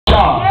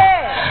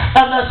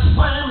And that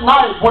same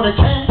night, when it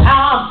came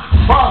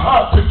time for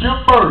her to give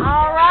birth,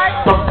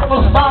 the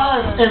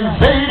Philistines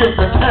invaded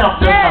the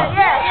camp that night.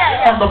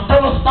 And the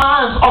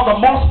Philistines are the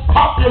most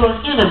popular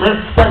enemy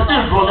that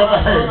Israel ever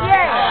had.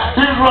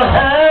 Israel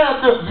had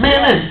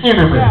many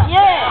enemies.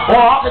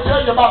 Well, I can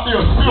tell you about the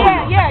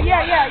Assyrians.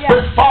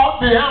 They fought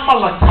the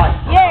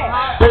Amalekites.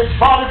 They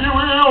fought, if you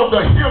will,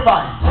 the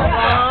Hivites,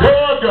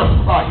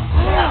 Girgasites,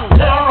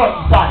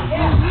 Perizzites,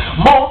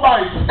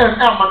 Moabites, and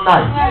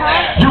Ammonites.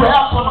 You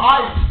have some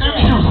ice in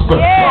Houston.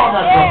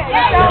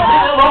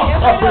 Many of us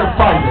have been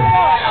fighting.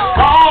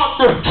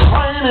 God is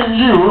training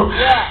you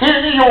in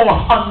your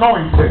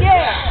anointing.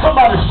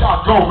 Somebody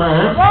shout, go,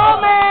 man.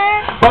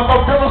 But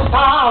the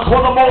Philistines were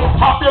the most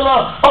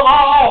popular of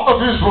all of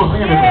Israel's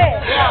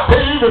enemies.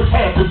 David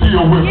had to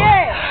deal with them.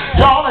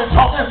 Y'all ain't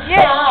talking.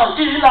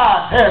 Eli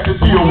had to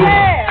deal with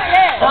them.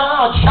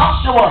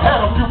 Joshua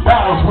had a few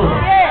battles with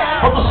them.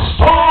 But the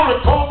story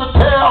told to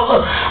tell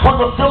when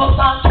the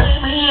Philistines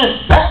came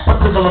in that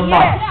particular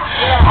night.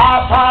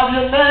 High five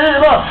your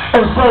neighbor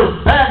and say,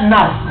 that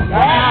night.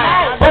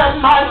 That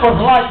night was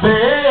like the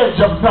edge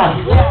of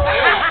night.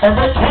 And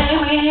they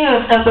came in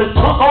and they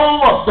took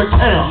over the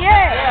camp.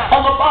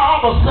 And the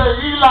Bible says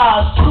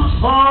Eli's two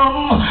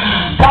sons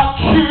got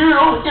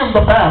killed in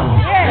the battle.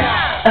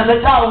 And they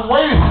got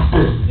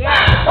wasted.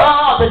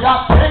 They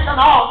got taken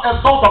out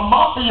as though the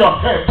mafia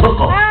had took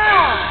them.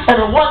 And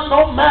it wasn't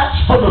no match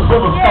for the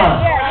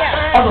Philistines.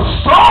 And the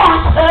story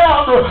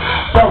tells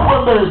that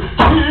when they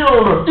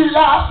killed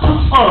Eli's two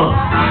sons,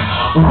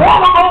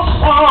 one of those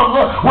sons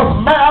was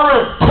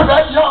married to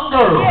that young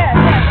girl.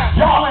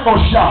 Y'all ain't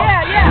gonna shout.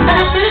 And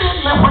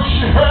immediately when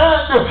she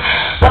heard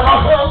that her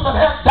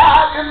husband had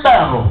died in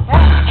battle,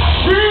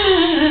 she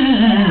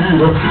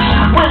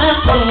went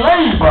into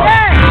labor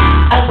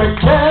and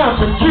began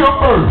to give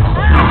birth.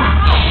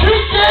 She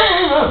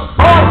gave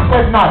birth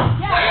that night.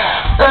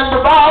 And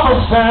the Bible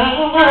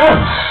says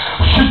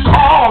she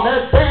called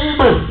that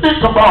baby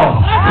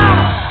Ichabod.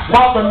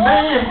 Now the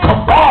name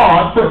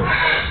Kabod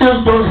is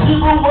the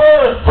Hebrew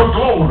word for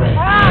glory.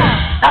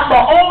 And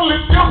the only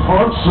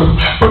difference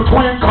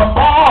between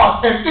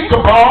Kabod and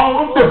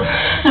Ichabod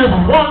is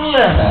one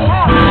letter.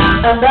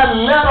 And that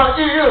letter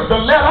is the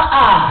letter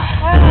I.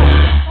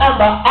 And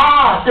the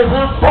I is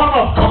in front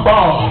of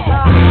Kabod.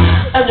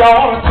 And y'all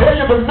ought to tell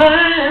you the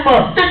name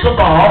of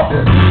Ichabod.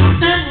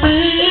 It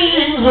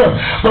means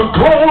the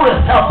glory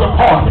has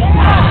departed.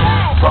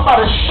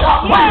 Somebody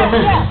shout, wait a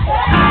minute.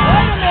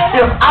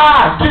 If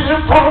I get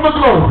in front of the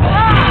glory,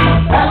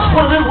 that's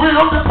when it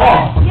will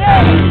depart.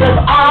 If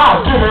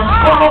I get in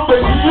front of the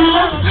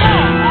healing,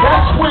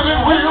 that's when it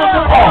will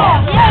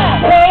depart.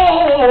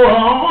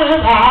 Oh,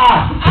 when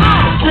I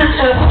get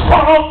in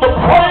front of the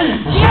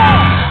praise,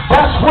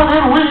 that's when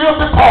it will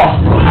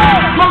depart.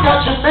 Look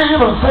at your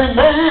neighbor and say,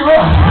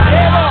 neighbor,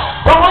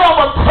 don't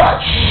ever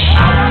touch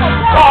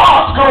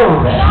God's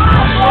glory.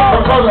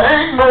 Because there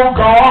ain't no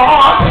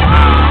God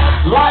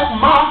like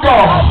my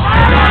God.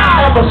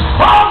 And the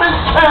psalmist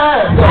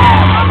said,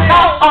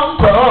 not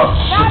unto us,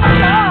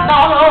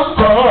 not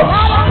unto us.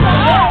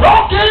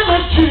 Don't give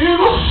it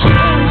Jesus,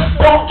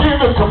 don't give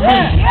it to me,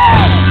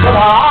 but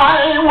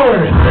I ain't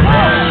worried.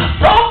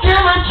 Don't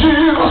give it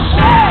Jesus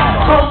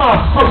to my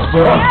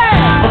sister,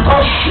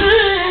 because she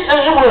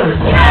ain't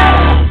worried.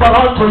 But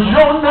unto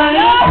your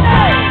name,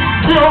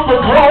 give the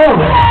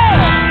glory,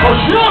 because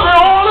you're the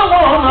only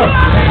one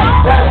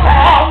that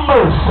have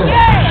mercy.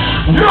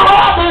 You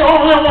are the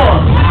only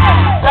one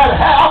that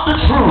have the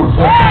truth.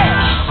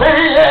 Say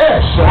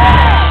yes.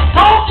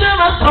 Don't give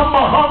it to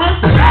Muhammad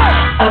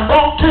and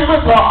don't give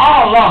it to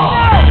Allah.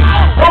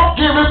 Don't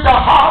give it to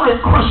Hare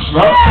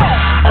Krishna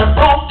and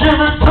don't give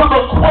it to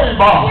the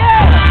Quaver.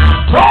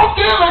 Don't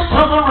give it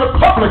to the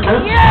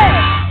Republicans.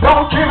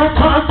 Don't give it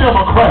to the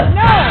Democrats.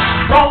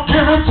 Don't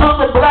give it to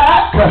the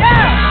black.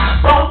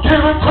 Don't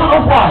give it to the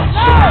white.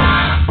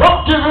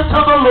 Don't give it to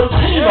the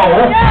Latino.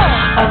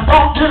 And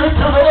don't give it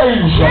to the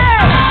Asian.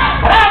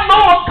 But I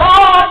know a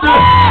God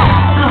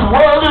is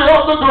worthy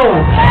of the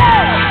glory.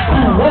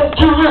 He woke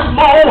you this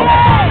morning.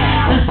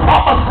 He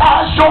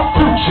prophesies your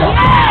future.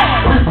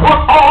 He put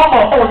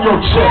armor on your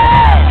chest.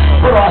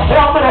 Put a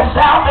helmet of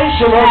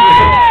salvation on your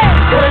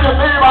head. Tell your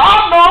neighbor, I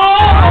know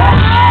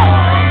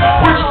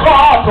which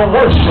God to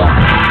worship.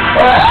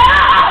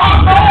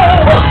 I know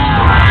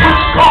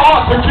which God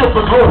to give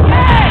the glory.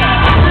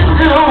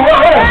 He is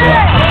worthy.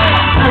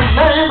 His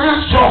name is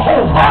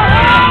Jehovah.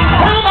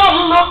 When I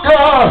look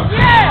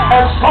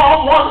at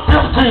Psalm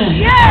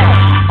 115,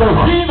 the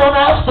heathen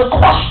asked the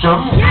question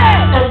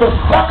in the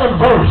second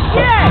verse.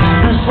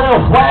 He said,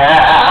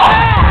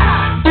 where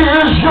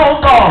is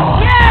your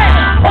God?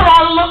 When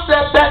I looked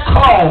at that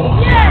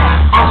clause,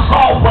 I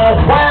saw, well,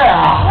 where?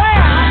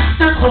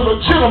 It's a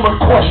legitimate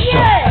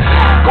question.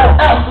 Go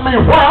ask me,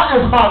 where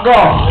is my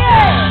God?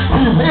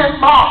 He's in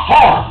my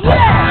heart.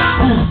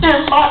 He's in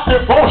my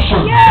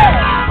devotion.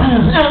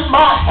 He's in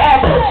my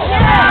habits.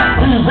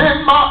 He's in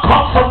my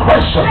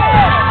consecration.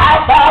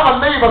 I bow the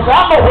neighbors.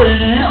 I know where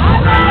he is.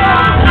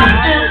 He's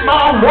in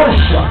my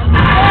worship.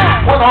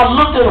 When I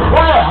look at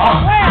where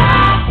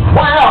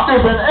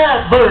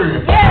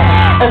iceberg.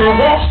 And he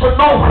wants to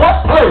know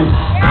what place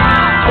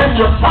can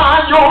you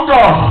find your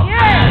God.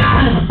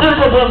 He's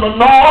bigger than the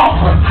north.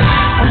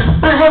 He's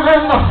bigger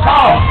than the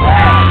south.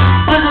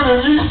 Bigger than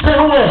east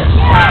and west.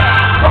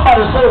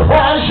 Somebody say,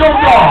 where's your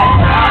God?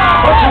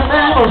 But your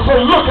neighbor say,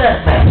 look at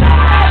me.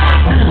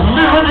 He's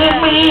living in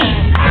me.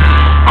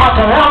 I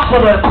can answer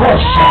that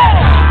question.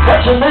 But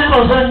your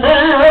neighbor say,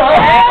 neighbor,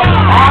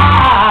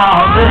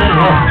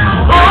 neighbor,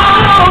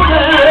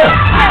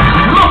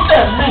 look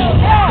at me.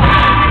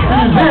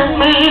 He's in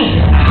me.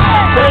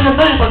 Tell your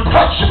neighbor,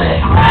 touch me.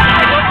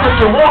 If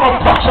you want to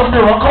touch a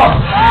miracle,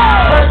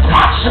 say,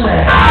 touch me.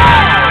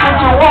 If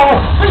you want to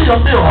see a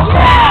miracle,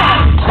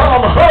 tell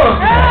him, hug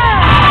me.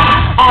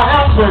 I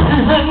answer,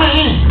 he's in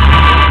me.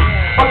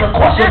 But the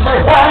question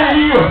is, why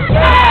he is?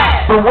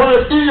 The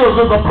word is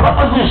a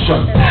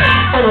preposition,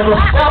 and it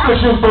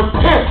establishes the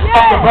tense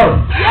of the verb.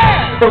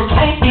 It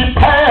can't be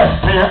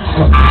past tense,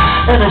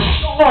 and it's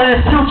showing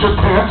future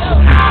tense.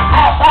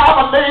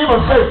 Our neighbor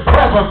say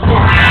present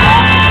tense.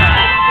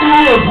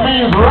 Is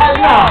means right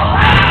now.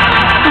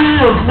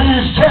 Is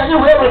means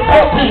January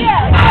 14th,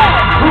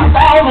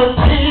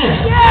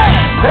 2010.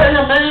 Tell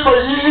your neighbor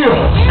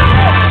is.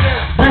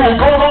 Then it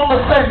goes on to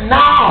say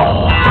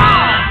now.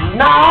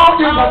 Now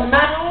is a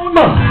noun.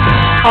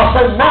 I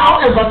said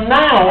now is a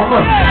noun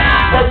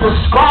that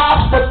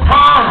describes the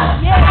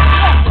time.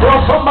 Tell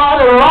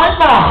somebody right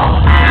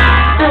now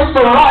is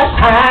the right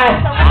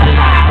time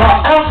to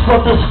answer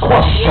this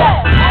question.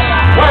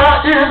 Where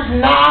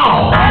is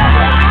now?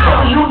 So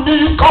you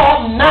need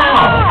God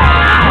now.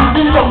 You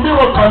need a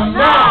miracle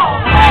now.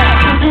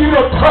 You need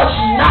a touch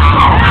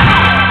now.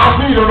 I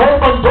need an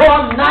open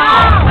door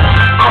now.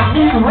 I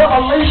need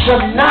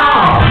revelation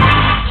now.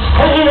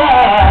 Say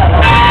that.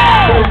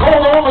 It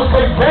goes on to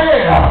say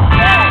there.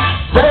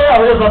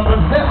 There is a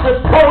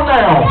possessive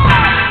pronoun,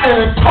 and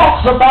it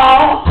talks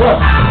about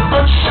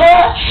the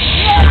church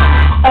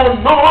of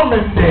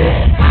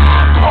Normandy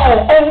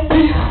called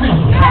OBC,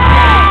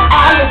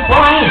 Olive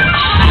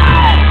Branch.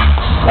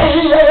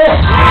 Say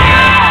yes.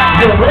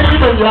 You're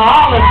waving your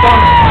olive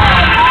branch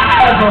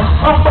as a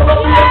symbol of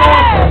the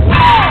anointing.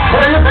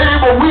 Tell your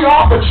neighbor, we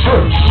are the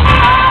church.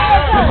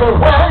 He said,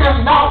 where is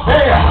not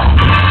there?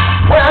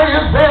 Where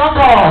is their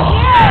God?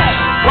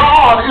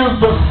 God is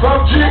the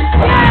subject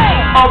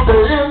of the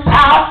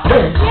entire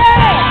text.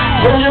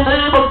 Tell your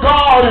neighbor,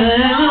 God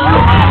is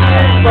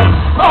the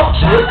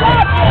subject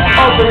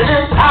of the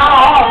entire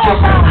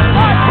argument.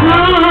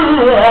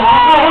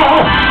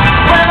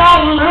 When I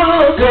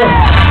look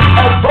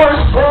at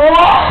verse 4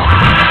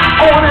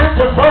 on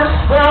into verse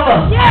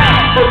 7,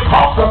 it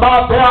talks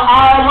about their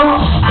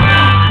idols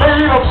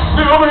made of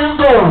silver and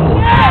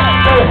gold.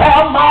 They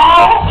have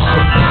mouths,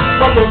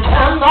 but they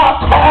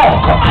cannot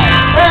talk.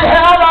 They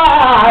have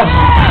eyes,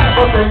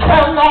 but they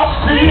cannot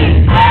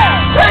see.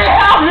 They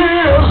have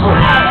ears,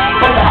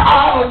 but the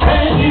idol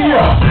can't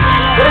hear.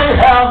 They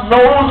have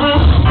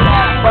noses,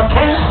 but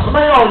can't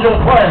smell your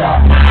prayer.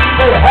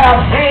 They have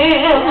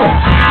hands,